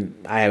I mean?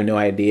 I have no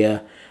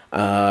idea.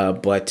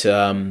 But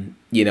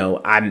you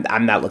know,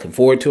 I'm not looking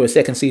forward to a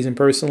second season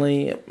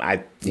personally.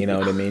 You know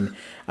what I mean?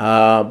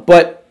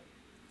 But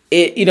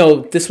it, you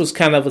know, this was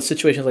kind of a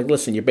situation like,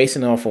 listen, you're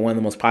basing it off of one of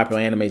the most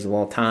popular animes of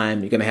all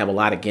time. You're going to have a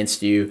lot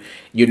against you.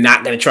 You're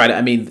not going to try to,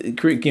 I mean,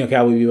 you know,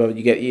 Cowboy Bebop,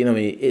 you get, you know,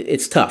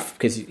 it's tough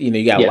because, you know,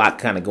 you got a lot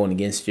kind of going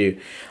against you.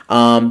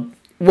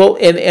 Well,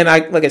 and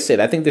I like I said,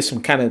 I think there's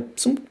some kind of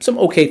some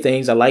okay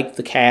things. I like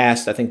the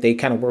cast. I think they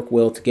kind of work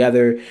well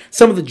together.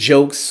 Some of the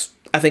jokes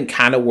I think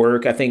kind of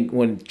work. I think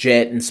when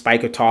Jet and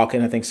Spike are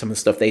talking, I think some of the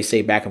stuff they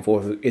say back and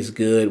forth is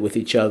good with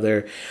each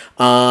other.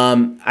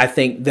 I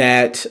think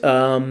that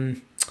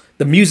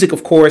the music,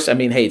 of course, I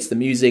mean, hey, it's the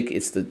music,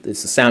 it's the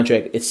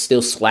soundtrack. It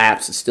still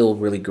slaps. It's still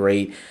really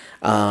great.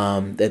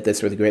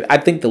 That's really great. I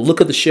think the look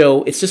of the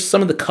show, it's just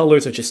some of the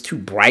colors are just too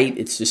bright.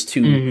 It's just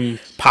too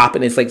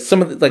popping. It's like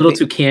some of the like a little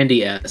too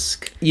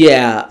candy-esque.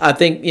 Yeah, I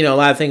think a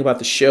lot of thing about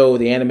the show,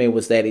 the anime,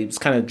 was that it was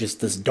kind of just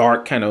this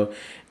dark kind of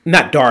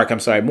not dark.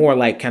 I'm sorry, more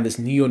like kind of this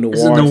neo noir.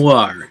 It's a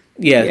noir.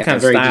 Yeah,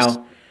 kind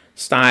of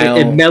style.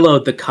 It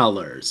mellowed the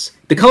colors.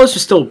 The colors were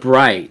still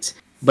bright,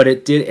 but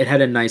it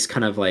had a nice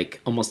kind of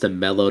like almost a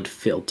mellowed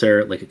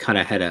filter. Like it kind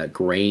of had a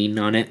grain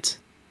on it,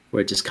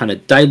 where it just kind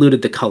of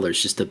diluted the colors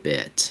just a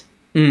bit.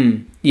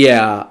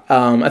 Yeah,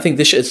 I think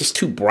this is just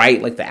too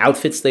bright. Like the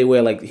outfits they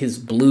wear, like his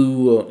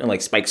blue and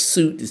like Spike's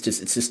suit is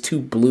just too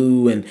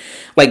blue, and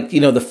like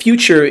the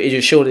future it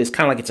just showed it's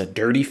kind of like it's a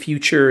dirty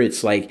future.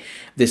 It's like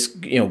this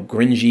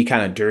grungy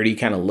kind of dirty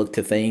kind of look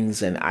to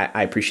things, and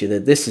I appreciate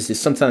that. This is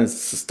just sometimes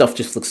stuff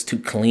just looks too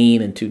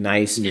clean and too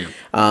nice. Yeah.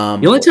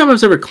 The only time I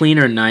was ever clean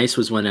or nice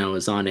was when I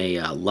was on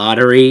a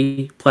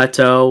lottery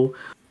plateau,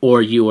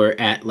 or you were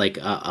at like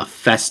a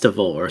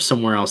festival or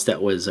somewhere else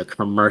that was a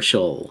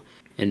commercial.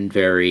 And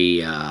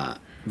very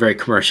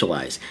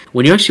commercialized.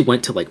 When you actually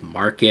went to like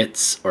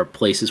markets or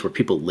places where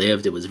people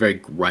lived, it was very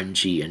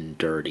grungy and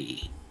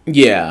dirty.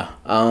 Yeah,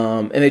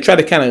 and they try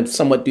to kind of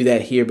somewhat do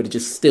that here, but it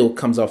just still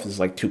comes off as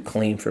like too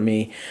clean for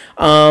me.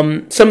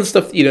 Some of the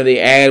stuff they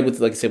add with,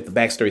 like I said, with the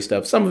backstory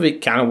stuff. Some of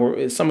it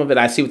some of it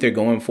I see what they're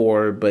going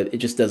for, but it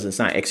just doesn't. It's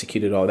not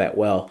executed all that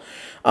well.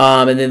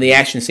 And then the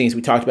action scenes,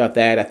 we talked about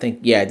that. I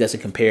think, it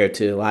doesn't compare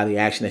to a lot of the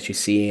action that you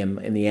see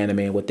in the anime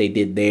and what they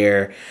did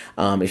there.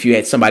 If you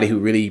had somebody who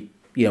really,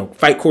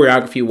 fight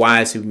choreography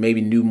wise, who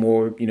maybe knew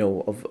more,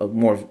 of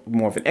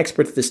more of an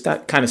expert at this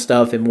kind of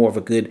stuff and more of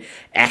a good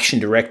action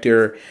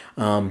director,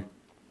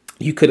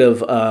 you could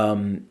have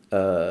done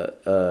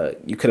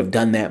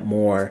that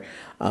more.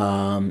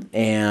 I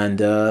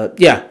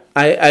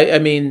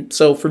mean,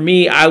 so for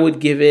me, I would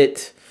give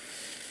it.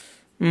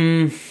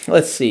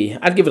 Let's see.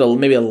 I'd give it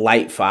maybe a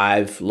light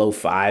 5, low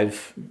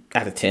 5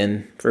 out of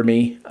 10 for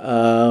me.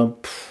 What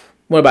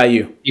about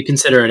you? You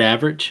consider it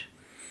average?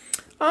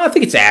 I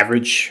think it's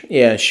average.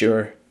 Yeah,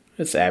 sure.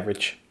 It's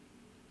average.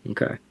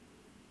 Okay.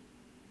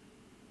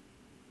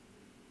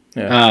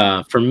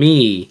 Yeah. For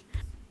me,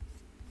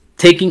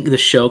 taking the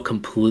show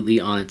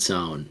completely on its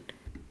own,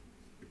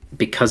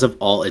 because of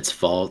all its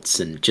faults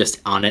and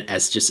just on it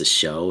as just a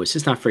show, it's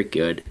just not very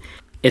good.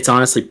 It's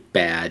honestly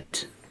bad.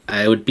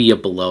 It would be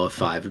below a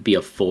 5. It would be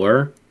a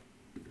 4.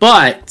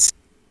 But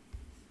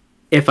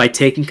if I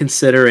take in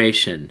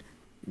consideration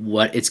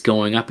what it's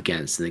going up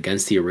against and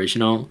against the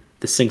original,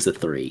 this thing's a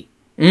 3.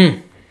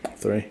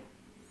 3.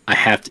 I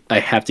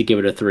have to give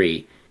it a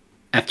 3.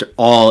 After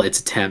all its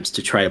attempts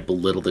to try to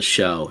belittle the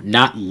show,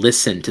 not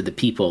listen to the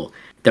people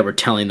that were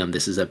telling them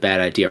this is a bad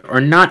idea,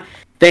 or not.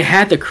 They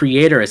had the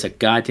creator as a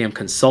goddamn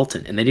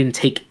consultant, and they didn't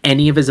take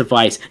any of his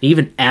advice, and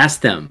even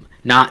asked them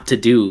not to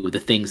do the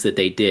things that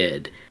they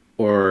did.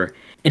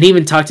 And he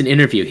even talked in an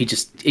interview. He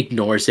just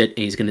ignores it, and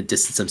he's going to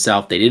distance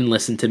himself. They didn't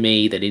listen to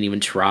me. They didn't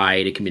even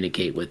try to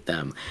communicate with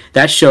them.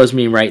 That shows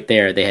me right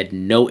there they had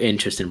no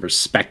interest in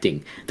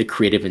respecting the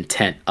creative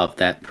intent of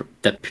that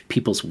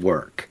people's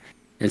work.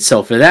 And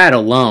so for that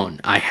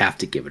alone, I have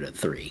to give it a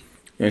 3.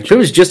 If it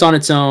was just on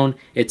its own,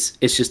 it's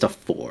just a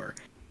 4.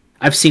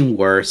 I've seen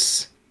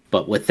worse,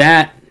 but with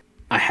that,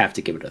 I have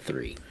to give it a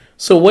 3.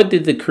 So what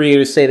did the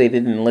creators say they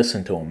didn't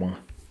listen to him, huh?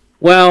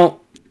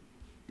 Well,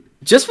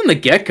 just from the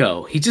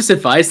get-go, he just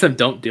advised them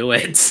don't do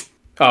it.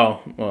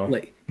 Oh, well.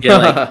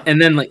 And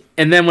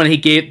then when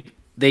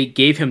they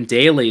gave him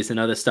dailies and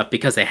other stuff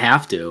because they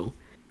have to,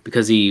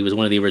 because he was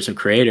one of the original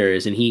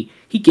creators, and he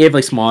gave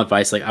like small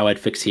advice like, I would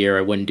fix here,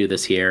 I wouldn't do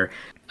this here.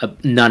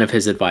 None of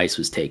his advice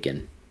was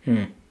taken.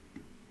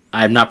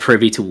 I'm not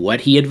privy to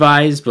what he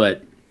advised,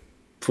 but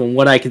from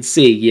what I can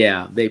see,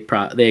 yeah, they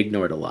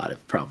ignored a lot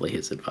of probably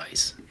his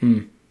advice.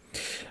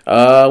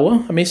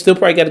 Well, I mean, still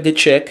probably got a good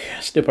check.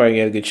 Still probably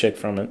got a good check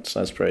from it, so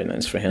that's pretty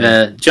nice for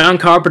him. John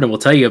Carpenter will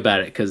tell you about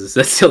it, because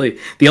that's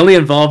the only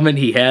involvement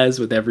he has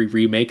with every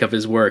remake of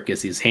his work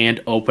is his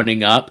hand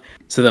opening up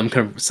so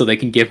they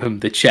can give him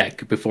the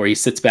check before he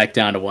sits back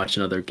down to watch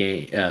another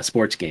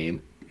sports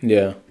game.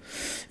 Yeah.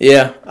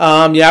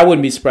 I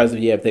wouldn't be surprised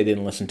if they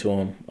didn't listen to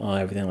him,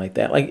 everything like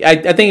that. Like, I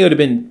think it would have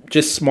been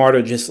just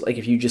smarter, just like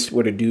if you just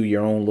were to do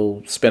your own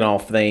little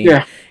spin-off thing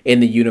in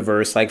the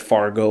universe, like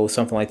Fargo,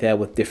 something like that,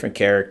 with different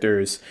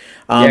characters.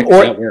 That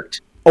worked.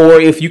 Or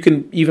if you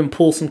can even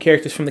pull some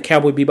characters from the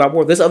Cowboy Bebop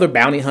world. There's other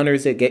bounty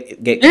hunters that get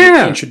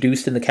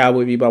introduced in the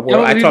Cowboy Bebop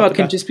world. Cowboy Bebop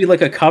can just be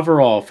like a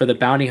coverall for the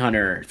bounty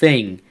hunter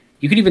thing.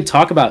 You could even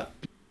talk about,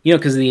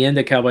 because the end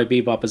of Cowboy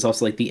Bebop is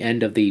also like the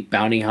end of the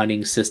bounty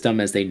hunting system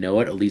as they know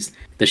it, at least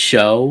the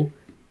show.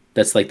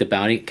 That's like the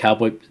bounty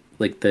cowboy,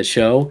 like the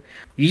show,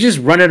 you just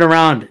run it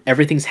around.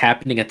 Everything's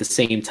happening at the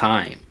same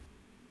time.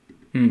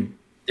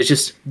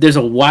 There's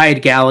a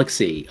wide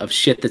galaxy of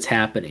shit that's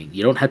happening.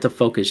 You don't have to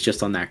focus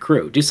just on that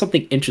crew. Do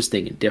something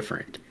interesting and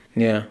different.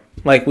 Yeah.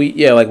 Like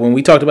when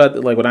we talked about,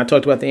 like when I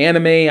talked about the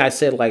anime, I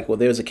said like, well,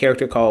 there's a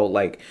character called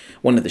like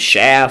one of the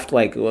Shaft,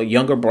 like a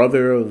younger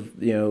brother of,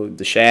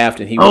 the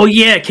Shaft, and he. Oh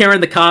yeah,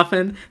 Karen the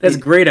Coffin. That's a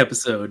great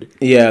episode.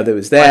 Yeah, there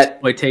was that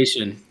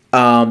exploitation.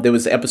 There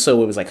was an episode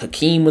where it was like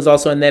Hakeem was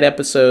also in that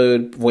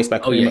episode, voiced by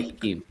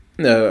Hakeem.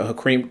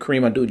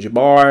 Kareem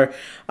Abdul-Jabbar.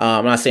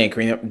 I'm not saying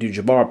Kareem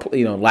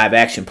Abdul-Jabbar, live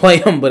action play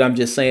him, but I'm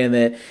just saying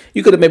that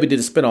you could have maybe did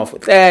a spinoff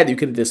with that. You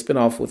could have did a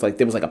spinoff with like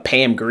there was like a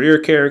Pam Grier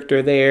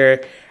character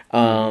there.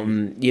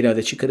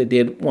 That you could have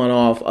did one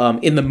off.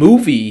 In the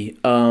movie,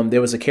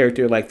 there was a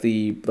character like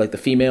the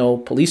female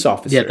police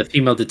officer. Yeah, the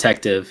female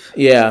detective.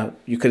 Yeah,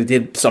 you could have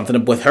did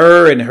something with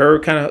her and her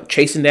kind of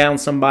chasing down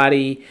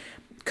somebody.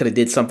 Could have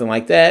did something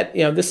like that.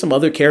 There's some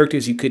other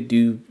characters you could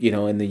do,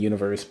 in the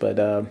universe, but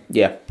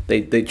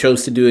they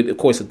chose to do it, of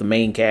course, with the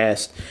main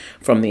cast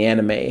from the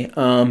anime.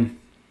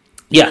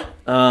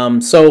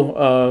 That's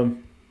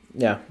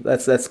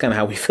kind of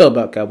how we feel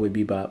about Cowboy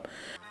Bebop.